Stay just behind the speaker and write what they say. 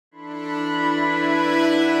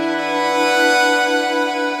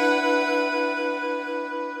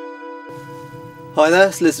Hi there,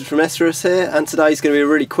 it's Lizod from Isurus here, and today's going to be a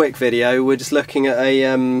really quick video. We're just looking at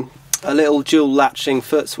a little dual latching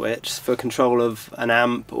foot switch for control of an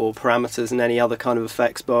amp or parameters and any other kind of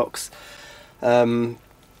effects box. Really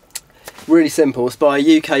simple. It's by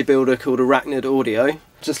a UK builder called Arachnid Audio.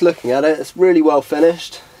 Just looking at it, it's really well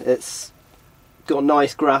finished. It's got a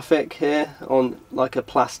nice graphic here on like a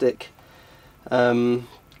plastic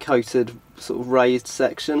coated sort of raised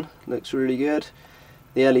section. Looks really good.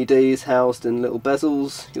 The LEDs housed in little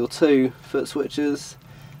bezels, your two foot switches,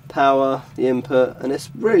 power, the input, and it's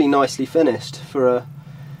really nicely finished for a,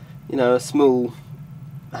 you know, a small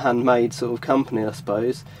handmade sort of company, I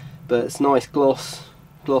suppose. But it's nice gloss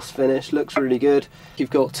finish, looks really good. You've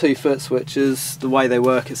got two foot switches. The way they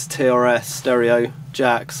work is TRS stereo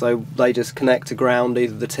jack, so they just connect to ground,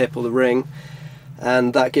 either the tip or the ring,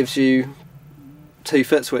 and that gives you two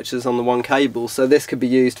foot switches on the one cable. So this could be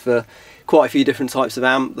used for quite a few different types of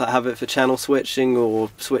amp that have it for channel switching or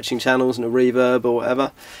switching channels and a reverb or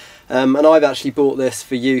whatever. And I've actually bought this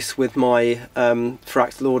for use with my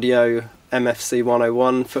Fractal Audio MFC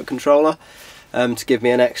 101 foot controller to give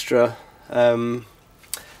me an extra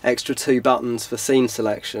two buttons for scene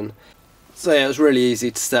selection. So yeah, it was really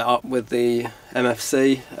easy to set up with the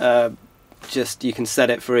MFC. Just you can set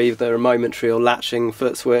it for either a momentary or latching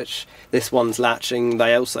foot switch. This one's latching.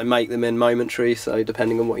 They also make them in momentary, so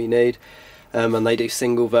depending on what you need. And they do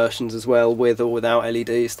single versions as well, with or without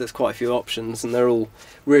LEDs. There's quite a few options, and they're all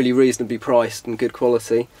really reasonably priced and good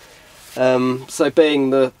quality. So being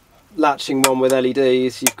the latching one with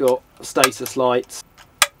LEDs, you've got status lights.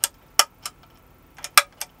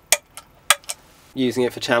 Using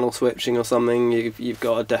it for channel switching or something, you've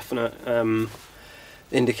got a definite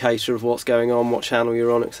indicator of what's going on, what channel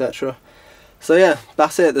you're on, etc. So yeah,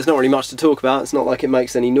 that's it. There's not really much to talk about. It's not like it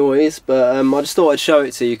makes any noise, but I just thought I'd show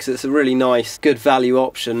it to you because it's a really nice, good value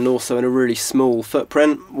option, and also in a really small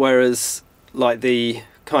footprint. Whereas like the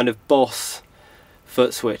kind of Boss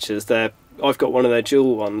foot switches, I've got one of their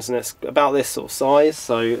dual ones, and it's about this sort of size.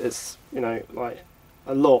 So it's, you know, like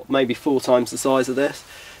a lot, maybe 4 times the size of this.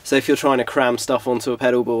 So if you're trying to cram stuff onto a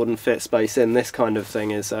pedal board and fit space in, this kind of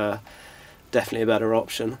thing is definitely a better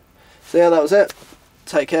option. So yeah, that was it.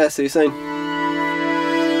 Take care, see you soon.